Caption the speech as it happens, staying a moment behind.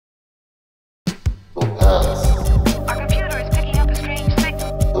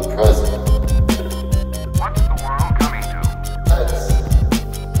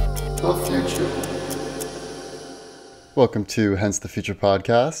Welcome to Hence the Future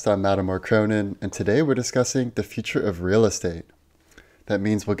podcast. I'm Mattimore Cronin, and today we're discussing the future of real estate. That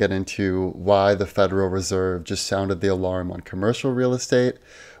means we'll get into why the Federal Reserve just sounded the alarm on commercial real estate,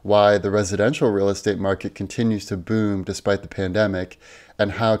 why the residential real estate market continues to boom despite the pandemic,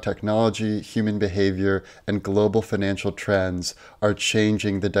 and how technology, human behavior, and global financial trends are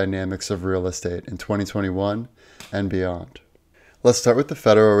changing the dynamics of real estate in 2021 and beyond. Let's start with the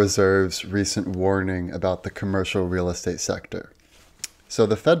Federal Reserve's recent warning about the commercial real estate sector. So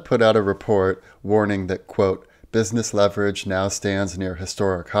the Fed put out a report warning that, quote, business leverage now stands near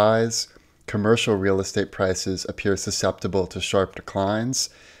historic highs, commercial real estate prices appear susceptible to sharp declines,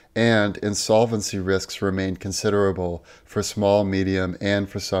 and insolvency risks remain considerable for small, medium, and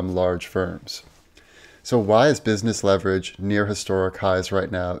for some large firms. So why is business leverage near historic highs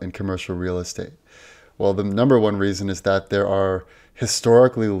right now in commercial real estate? Well, the number one reason is that there are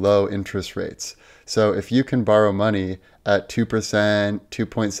historically low interest rates. So if you can borrow money at 2%,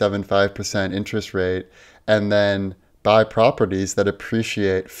 2.75% interest rate, and then buy properties that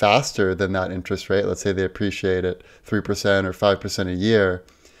appreciate faster than that interest rate, let's say they appreciate at 3% or 5% a year,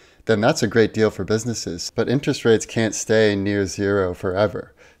 then that's a great deal for businesses. But interest rates can't stay near zero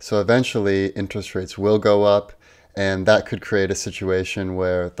forever. So eventually interest rates will go up, and that could create a situation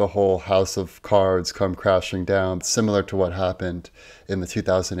where the whole house of cards come crashing down, similar to what happened in the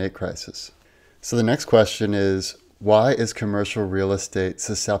 2008 crisis. So the next question is, why is commercial real estate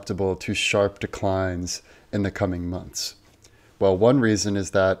susceptible to sharp declines in the coming months? Well, one reason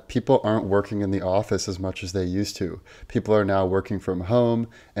is that people aren't working in the office as much as they used to. People are now working from home,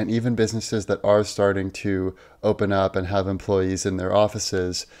 and even businesses that are starting to open up and have employees in their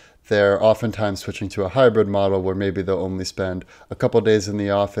offices, they're oftentimes switching to a hybrid model where maybe they'll only spend a couple days in the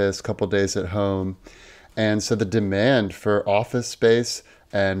office, a couple days at home. And so the demand for office space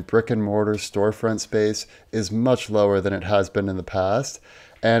and brick and mortar storefront space is much lower than it has been in the past.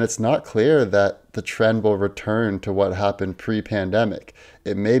 And it's not clear that the trend will return to what happened pre-pandemic.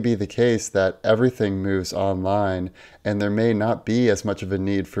 It may be the case that everything moves online and there may not be as much of a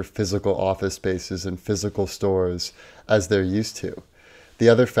need for physical office spaces and physical stores as there used to. The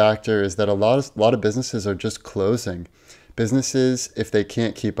other factor is that a lot of businesses are just closing. Businesses, if they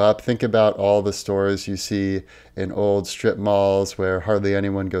can't keep up, think about all the stores you see in old strip malls where hardly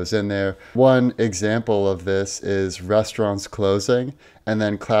anyone goes in there. One example of this is restaurants closing and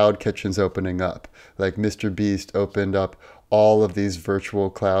then cloud kitchens opening up. Like Mr. Beast opened up all of these virtual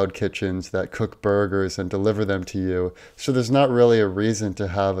cloud kitchens that cook burgers and deliver them to you. So there's not really a reason to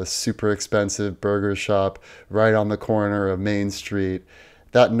have a super expensive burger shop right on the corner of Main Street.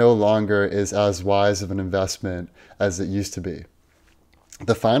 That no longer is as wise of an investment as it used to be.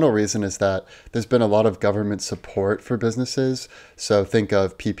 The final reason is that there's been a lot of government support for businesses. So think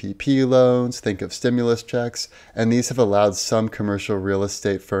of PPP loans, think of stimulus checks, and these have allowed some commercial real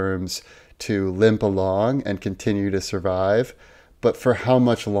estate firms to limp along and continue to survive. But for how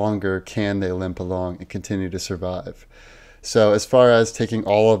much longer can they limp along and continue to survive? So as far as taking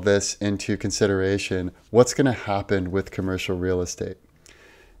all of this into consideration, what's going to happen with commercial real estate?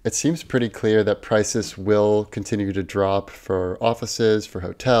 It seems pretty clear that prices will continue to drop for offices, for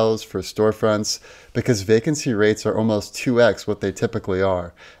hotels, for storefronts, because vacancy rates are almost 2x what they typically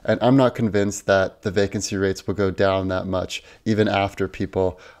are. And I'm not convinced that the vacancy rates will go down that much, even after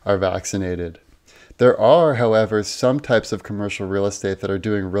people are vaccinated. There are, however, some types of commercial real estate that are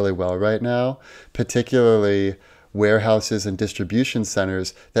doing really well right now, particularly warehouses and distribution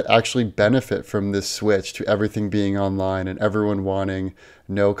centers that actually benefit from this switch to everything being online and everyone wanting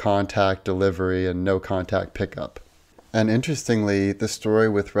no contact delivery and no contact pickup. And interestingly, the story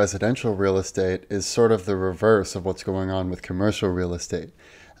with residential real estate is sort of the reverse of what's going on with commercial real estate.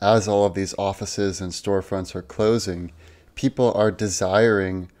 As all of these offices and storefronts are closing, people are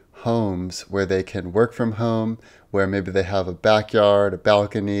desiring homes where they can work from home, where maybe they have a backyard, a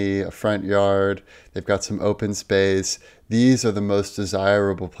balcony, a front yard, they've got some open space. These are the most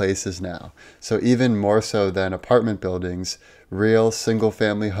desirable places now. So even more so than apartment buildings, real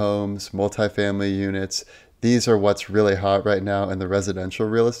single-family homes, multifamily units, these are what's really hot right now in the residential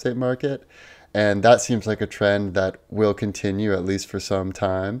real estate market. And that seems like a trend that will continue at least for some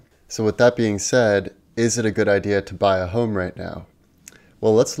time. So with that being said, is it a good idea to buy a home right now?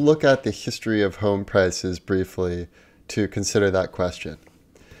 Well, let's look at the history of home prices briefly to consider that question.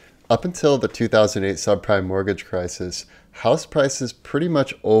 Up until the 2008 subprime mortgage crisis, house prices pretty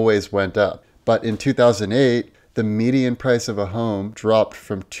much always went up. But in 2008, the median price of a home dropped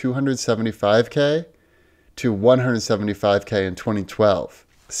from $275K to $175K in 2012.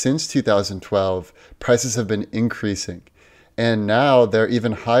 Since 2012, prices have been increasing. And now they're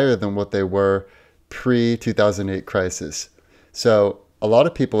even higher than what they were pre-2008 crisis. So a lot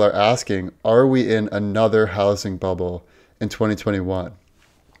of people are asking, are we in another housing bubble in 2021?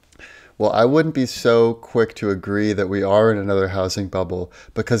 Well, I wouldn't be so quick to agree that we are in another housing bubble,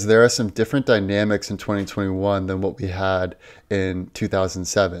 because there are some different dynamics in 2021 than what we had in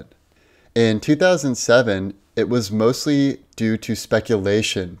 2007. In 2007, it was mostly due to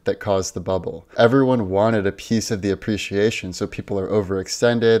speculation that caused the bubble. Everyone wanted a piece of the appreciation, so people are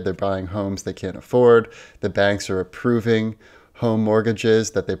overextended, they're buying homes they can't afford, the banks are approving home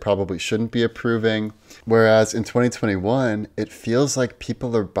mortgages that they probably shouldn't be approving. Whereas in 2021, it feels like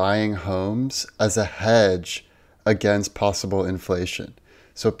people are buying homes as a hedge against possible inflation.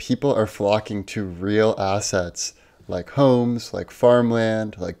 So people are flocking to real assets like homes, like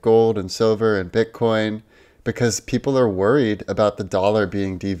farmland, like gold and silver and Bitcoin, because people are worried about the dollar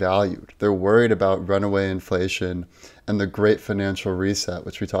being devalued. They're worried about runaway inflation and the great financial reset,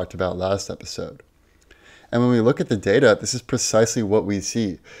 which we talked about last episode. And when we look at the data, this is precisely what we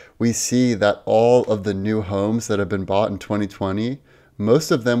see. We see that all of the new homes that have been bought in 2020,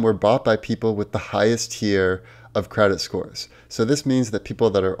 most of them were bought by people with the highest tier of credit scores. So this means that people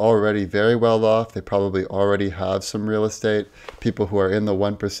that are already very well off, they probably already have some real estate, people who are in the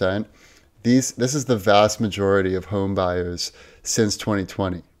 1%, this is the vast majority of home buyers since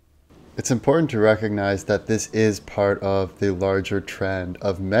 2020. It's important to recognize that this is part of the larger trend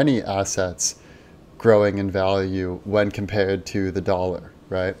of many assets growing in value when compared to the dollar,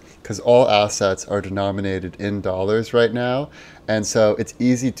 right? Because all assets are denominated in dollars right now. And so it's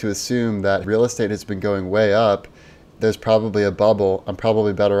easy to assume that real estate has been going way up. There's probably a bubble. I'm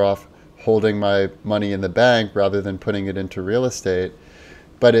probably better off holding my money in the bank rather than putting it into real estate.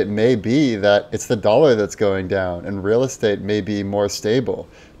 But it may be that it's the dollar that's going down and real estate may be more stable.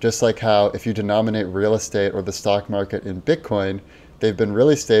 Just like how if you denominate real estate or the stock market in Bitcoin, they've been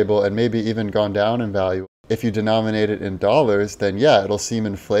really stable and maybe even gone down in value. If you denominate it in dollars, then yeah, it'll seem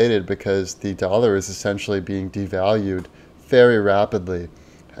inflated because the dollar is essentially being devalued very rapidly.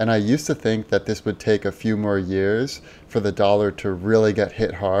 And I used to think that this would take a few more years for the dollar to really get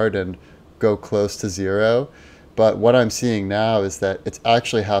hit hard and go close to zero. But what I'm seeing now is that it's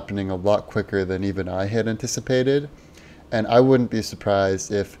actually happening a lot quicker than even I had anticipated. And I wouldn't be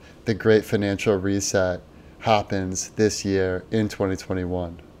surprised if the great financial reset happens this year in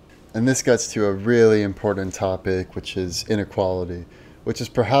 2021. And this gets to a really important topic, which is inequality, which is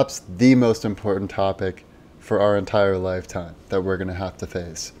perhaps the most important topic for our entire lifetime that we're going to have to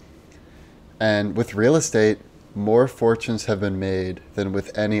face. And with real estate, more fortunes have been made than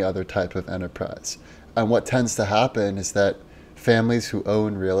with any other type of enterprise. And what tends to happen is that families who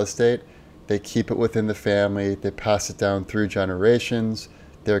own real estate, they keep it within the family, they pass it down through generations,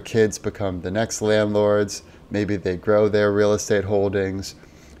 their kids become the next landlords, maybe they grow their real estate holdings,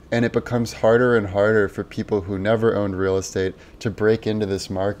 and it becomes harder and harder for people who never owned real estate to break into this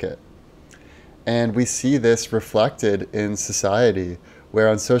market. And we see this reflected in society, where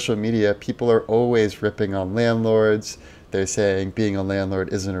on social media, people are always ripping on landlords. They're saying being a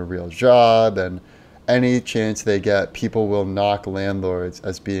landlord isn't a real job, and any chance they get, people will knock landlords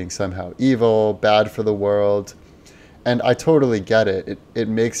as being somehow evil, bad for the world. And I totally get it. It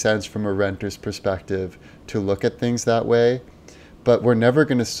makes sense from a renter's perspective to look at things that way. But we're never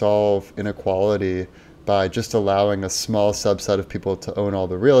going to solve inequality by just allowing a small subset of people to own all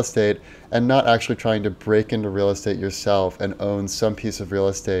the real estate and not actually trying to break into real estate yourself and own some piece of real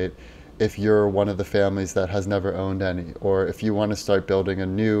estate if you're one of the families that has never owned any, or if you want to start building a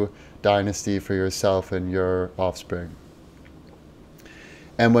new dynasty for yourself and your offspring.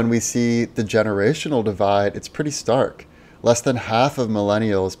 And when we see the generational divide, it's pretty stark. Less than half of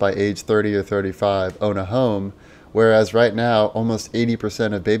millennials by age 30 or 35 own a home, whereas right now, almost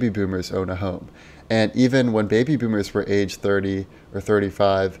 80% of baby boomers own a home. And even when baby boomers were age 30 or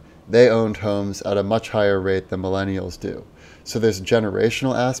 35, they owned homes at a much higher rate than millennials do. So there's a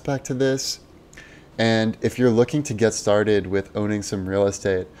generational aspect to this. And if you're looking to get started with owning some real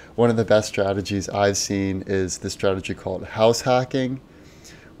estate, one of the best strategies I've seen is the strategy called house hacking,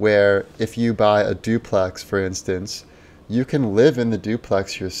 where if you buy a duplex, for instance, you can live in the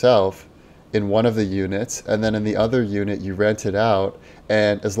duplex yourself in one of the units, and then in the other unit you rent it out,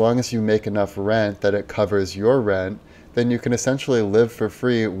 and as long as you make enough rent that it covers your rent, then you can essentially live for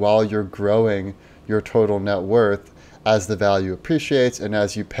free while you're growing your total net worth as the value appreciates and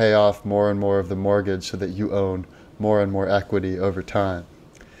as you pay off more and more of the mortgage so that you own more and more equity over time.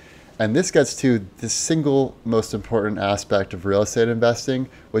 And this gets to the single most important aspect of real estate investing,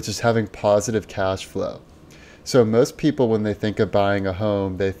 which is having positive cash flow. So most people, when they think of buying a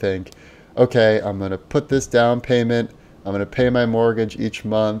home, they think, okay, I'm going to put this down payment, I'm going to pay my mortgage each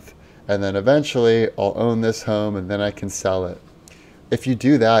month, and then eventually I'll own this home and then I can sell it. If you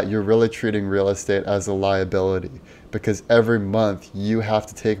do that, you're really treating real estate as a liability, because every month you have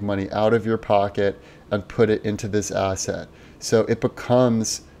to take money out of your pocket and put it into this asset. So it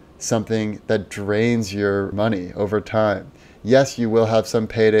becomes something that drains your money over time. Yes, you will have some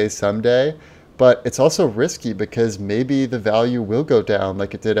paydays someday, but it's also risky because maybe the value will go down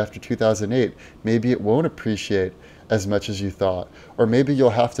like it did after 2008. Maybe it won't appreciate as much as you thought. Or maybe you'll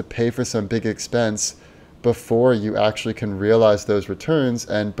have to pay for some big expense before you actually can realize those returns.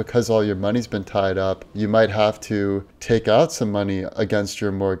 And because all your money's been tied up, you might have to take out some money against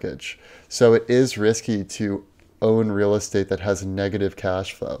your mortgage. So it is risky to own real estate that has negative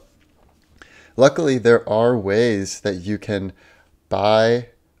cash flow. Luckily, there are ways that you can buy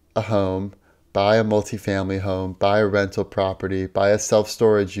a home, buy a multifamily home, buy a rental property, buy a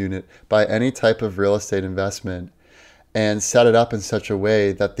self-storage unit, buy any type of real estate investment, and set it up in such a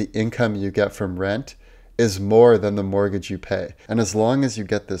way that the income you get from rent is more than the mortgage you pay. And as long as you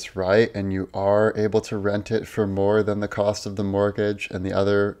get this right and you are able to rent it for more than the cost of the mortgage and the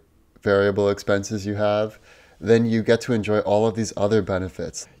other variable expenses you have, then you get to enjoy all of these other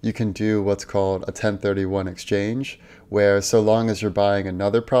benefits. You can do what's called a 1031 exchange, where so long as you're buying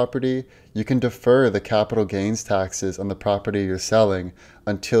another property, you can defer the capital gains taxes on the property you're selling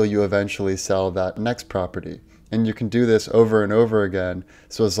until you eventually sell that next property. And you can do this over and over again.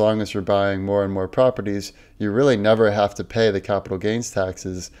 So as long as you're buying more and more properties, you really never have to pay the capital gains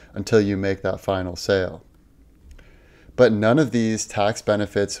taxes until you make that final sale. But none of these tax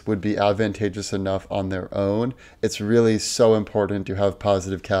benefits would be advantageous enough on their own. It's really so important to have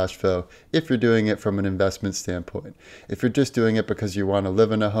positive cash flow if you're doing it from an investment standpoint. If you're just doing it because you want to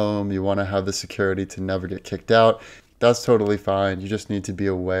live in a home, you want to have the security to never get kicked out, that's totally fine. You just need to be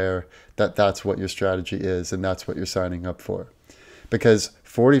aware that that's what your strategy is and that's what you're signing up for. Because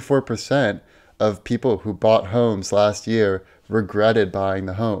 44% of people who bought homes last year regretted buying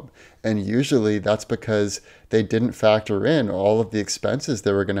the home. And usually that's because they didn't factor in all of the expenses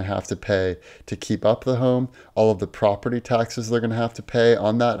they were going to have to pay to keep up the home, all of the property taxes they're going to have to pay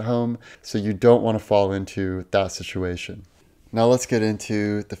on that home. So you don't want to fall into that situation. Now let's get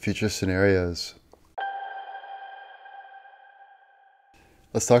into the future scenarios.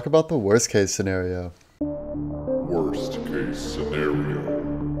 Let's talk about the worst case scenario. Worst case scenario.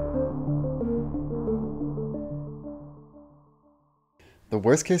 The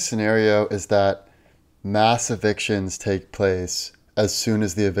worst case scenario is that mass evictions take place as soon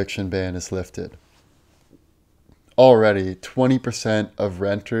as the eviction ban is lifted. Already, 20% of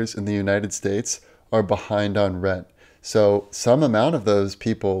renters in the United States are behind on rent. So some amount of those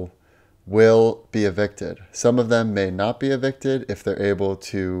people will be evicted. Some of them may not be evicted if they're able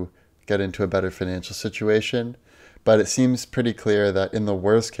to get into a better financial situation. But it seems pretty clear that in the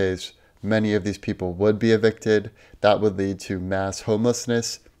worst case, many of these people would be evicted. That would lead to mass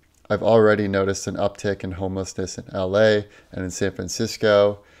homelessness. I've already noticed an uptick in homelessness in LA and in San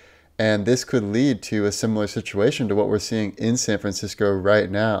Francisco. And this could lead to a similar situation to what we're seeing in San Francisco right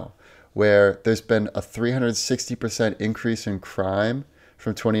now, where there's been a 360% increase in crime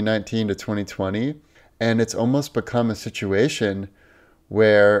from 2019 to 2020. And it's almost become a situation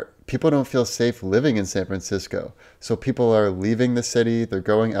where people don't feel safe living in San Francisco. So people are leaving the city, they're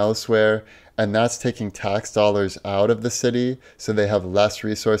going elsewhere, and that's taking tax dollars out of the city so they have less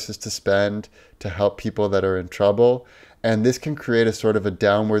resources to spend to help people that are in trouble. And this can create a sort of a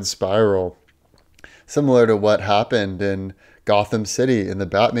downward spiral, similar to what happened in Gotham City in the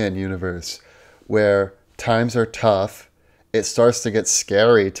Batman universe, where times are tough. It starts to get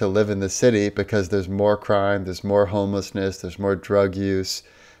scary to live in the city because there's more crime, there's more homelessness, there's more drug use.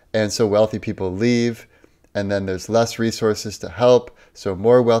 And so wealthy people leave, and then there's less resources to help, so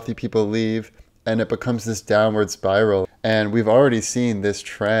more wealthy people leave, and it becomes this downward spiral. And we've already seen this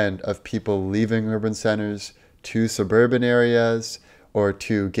trend of people leaving urban centers to suburban areas or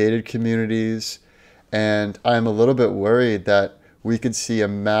to gated communities. And I'm a little bit worried that we could see a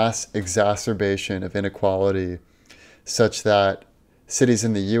mass exacerbation of inequality, such that cities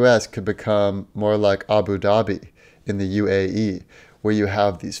in the US could become more like Abu Dhabi in the UAE, where you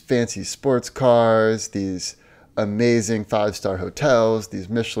have these fancy sports cars, these amazing 5-star hotels, these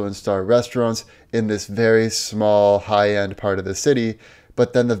Michelin star restaurants in this very small high-end part of the city.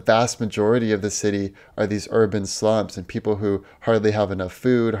 But then the vast majority of the city are these urban slums and people who hardly have enough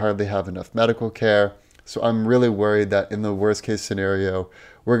food, hardly have enough medical care. So I'm really worried that in the worst case scenario,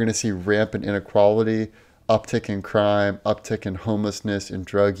 we're going to see rampant inequality, uptick in crime, uptick in homelessness and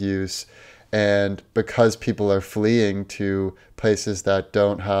drug use. And because people are fleeing to places that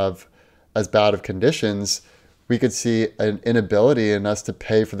don't have as bad of conditions, we could see an inability in us to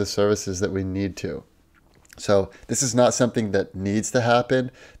pay for the services that we need to. So this is not something that needs to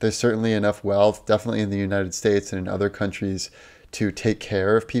happen. There's certainly enough wealth, definitely in the United States and in other countries, to take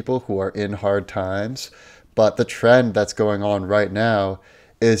care of people who are in hard times. But the trend that's going on right now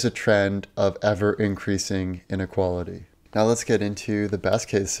is a trend of ever increasing inequality. Now let's get into the best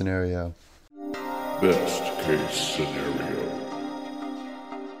case scenario. Best case scenario.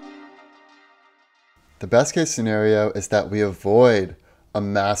 The best case scenario is that we avoid a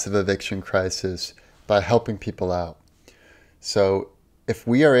massive eviction crisis by helping people out. So if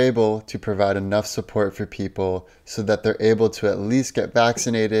we are able to provide enough support for people so that they're able to at least get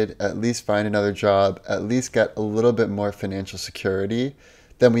vaccinated, at least find another job, at least get a little bit more financial security,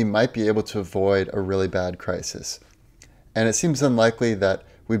 then we might be able to avoid a really bad crisis. And it seems unlikely that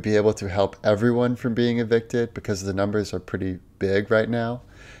we'd be able to help everyone from being evicted because the numbers are pretty big right now.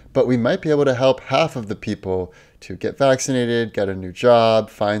 But we might be able to help half of the people to get vaccinated, get a new job,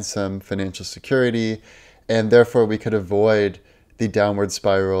 find some financial security, and therefore we could avoid the downward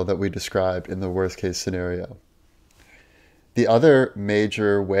spiral that we described in the worst case scenario. The other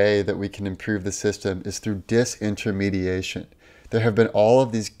major way that we can improve the system is through disintermediation. There have been all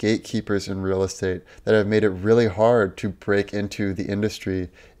of these gatekeepers in real estate that have made it really hard to break into the industry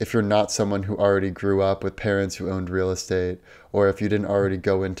if you're not someone who already grew up with parents who owned real estate, or if you didn't already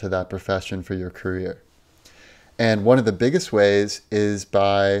go into that profession for your career. And one of the biggest ways is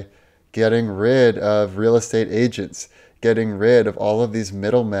by getting rid of real estate agents, getting rid of all of these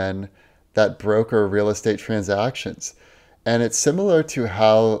middlemen that broker real estate transactions. And it's similar to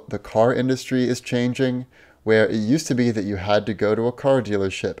how the car industry is changing, where it used to be that you had to go to a car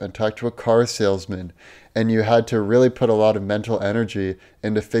dealership and talk to a car salesman, and you had to really put a lot of mental energy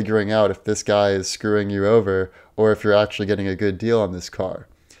into figuring out if this guy is screwing you over or if you're actually getting a good deal on this car.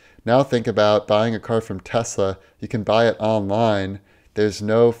 Now think about buying a car from Tesla. You can buy it online. There's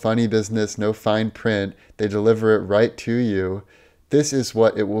no funny business, no fine print. They deliver it right to you. This is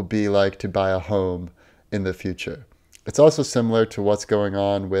what it will be like to buy a home in the future. It's also similar to what's going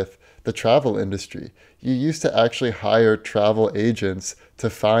on with the travel industry. You used to actually hire travel agents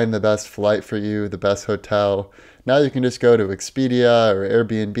to find the best flight for you, the best hotel. Now you can just go to Expedia or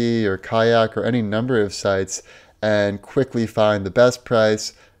Airbnb or Kayak or any number of sites and quickly find the best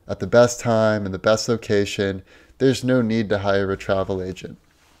price at the best time and the best location. There's no need to hire a travel agent.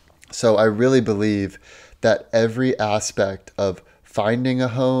 So I really believe that every aspect of finding a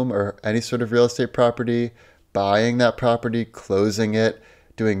home or any sort of real estate property, buying that property, closing it,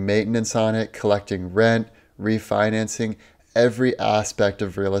 doing maintenance on it, collecting rent, refinancing, every aspect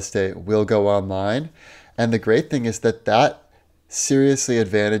of real estate will go online. And the great thing is that that seriously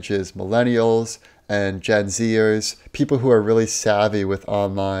advantages millennials and Gen Zers, people who are really savvy with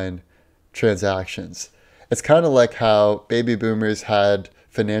online transactions. It's kind of like how baby boomers had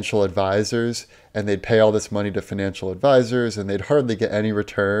financial advisors and they'd pay all this money to financial advisors and they'd hardly get any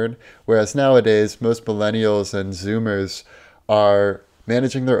return. Whereas nowadays, most millennials and Zoomers are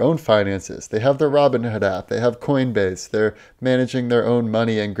managing their own finances. They have their Robinhood app, they have Coinbase, they're managing their own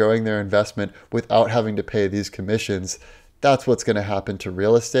money and growing their investment without having to pay these commissions. That's what's going to happen to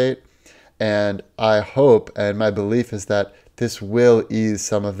real estate. And I hope, and my belief is that this will ease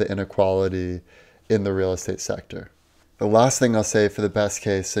some of the inequality in the real estate sector. The last thing I'll say for the best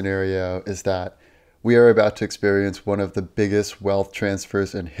case scenario is that we are about to experience one of the biggest wealth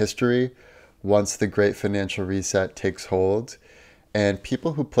transfers in history once the Great Financial Reset takes hold. And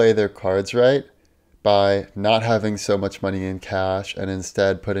people who play their cards right by not having so much money in cash and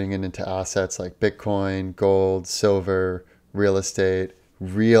instead putting it into assets like Bitcoin, gold, silver, real estate,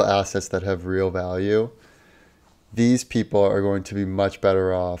 real assets that have real value, these people are going to be much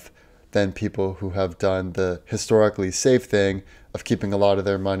better off than people who have done the historically safe thing of keeping a lot of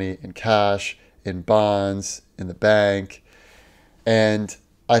their money in cash, in bonds, in the bank. And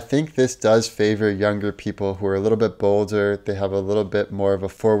I think this does favor younger people who are a little bit bolder. They have a little bit more of a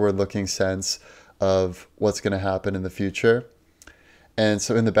forward-looking sense of what's going to happen in the future. And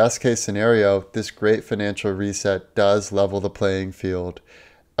so in the best case scenario, this great financial reset does level the playing field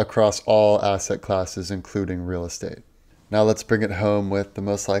across all asset classes, including real estate. Now let's bring it home with the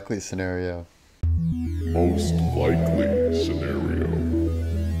most likely scenario. Most likely scenario.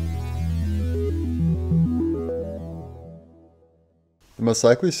 The most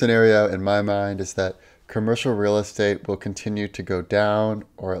likely scenario in my mind is that commercial real estate will continue to go down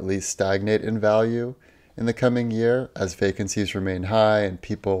or at least stagnate in value in the coming year as vacancies remain high and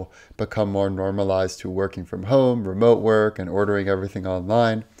people become more normalized to working from home, remote work, and ordering everything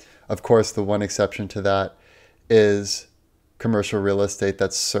online. Of course, the one exception to that is commercial real estate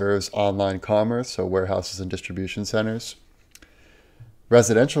that serves online commerce, so warehouses and distribution centers.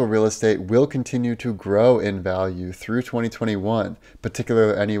 Residential real estate will continue to grow in value through 2021,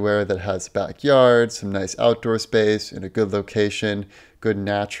 particularly anywhere that has backyards, some nice outdoor space, in a good location, good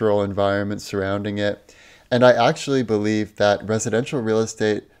natural environment surrounding it. And I actually believe that residential real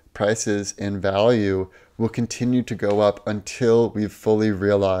estate prices in value will continue to go up until we've fully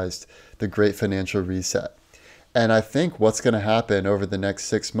realized the great financial reset. And I think what's going to happen over the next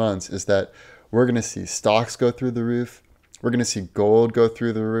 6 months is that we're going to see stocks go through the roof. We're going to see gold go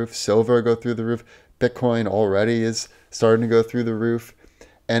through the roof, silver go through the roof. Bitcoin already is starting to go through the roof.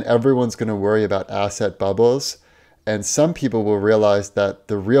 And everyone's going to worry about asset bubbles. And some people will realize that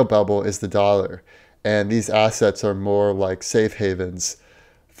the real bubble is the dollar. And these assets are more like safe havens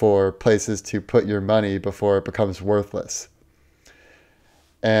for places to put your money before it becomes worthless.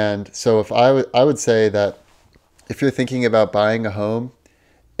 And so if I would say that if you're thinking about buying a home,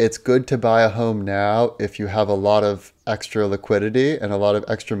 it's good to buy a home now if you have a lot of extra liquidity and a lot of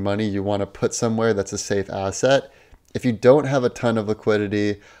extra money you want to put somewhere that's a safe asset. If you don't have a ton of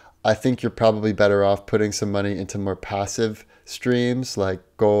liquidity, I think you're probably better off putting some money into more passive streams like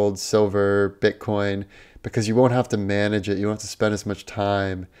gold, silver, Bitcoin, because you won't have to manage it. You won't have to spend as much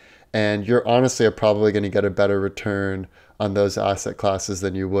time. And you're honestly are probably going to get a better return on those asset classes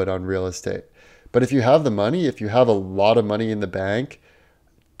than you would on real estate. But if you have the money, if you have a lot of money in the bank,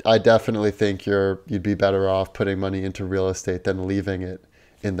 I definitely think you'd be better off putting money into real estate than leaving it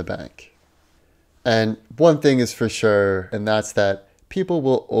in the bank. And one thing is for sure, and that's that people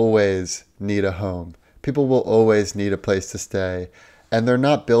will always need a home. People will always need a place to stay. And they're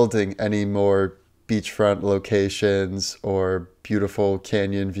not building any more beachfront locations or beautiful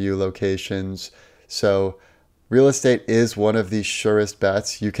canyon view locations. So real estate is one of the surest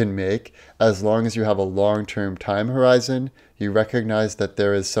bets you can make as long as you have a long-term time horizon. You recognize that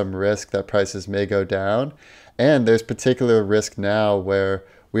there is some risk that prices may go down, and there's particular risk now where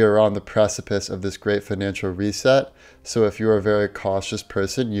we are on the precipice of this great financial reset. So if you're a very cautious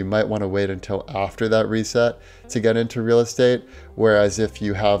person, you might want to wait until after that reset to get into real estate. Whereas if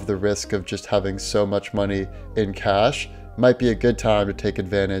you have the risk of just having so much money in cash, might be a good time to take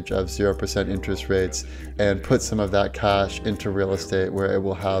advantage of 0% interest rates and put some of that cash into real estate where it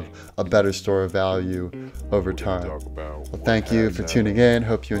will have a better store of value over time. Well, thank you for tuning in.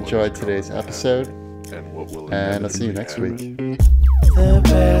 Hope you enjoyed today's episode, and I'll see you next week. The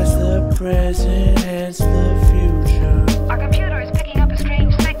past, the present, and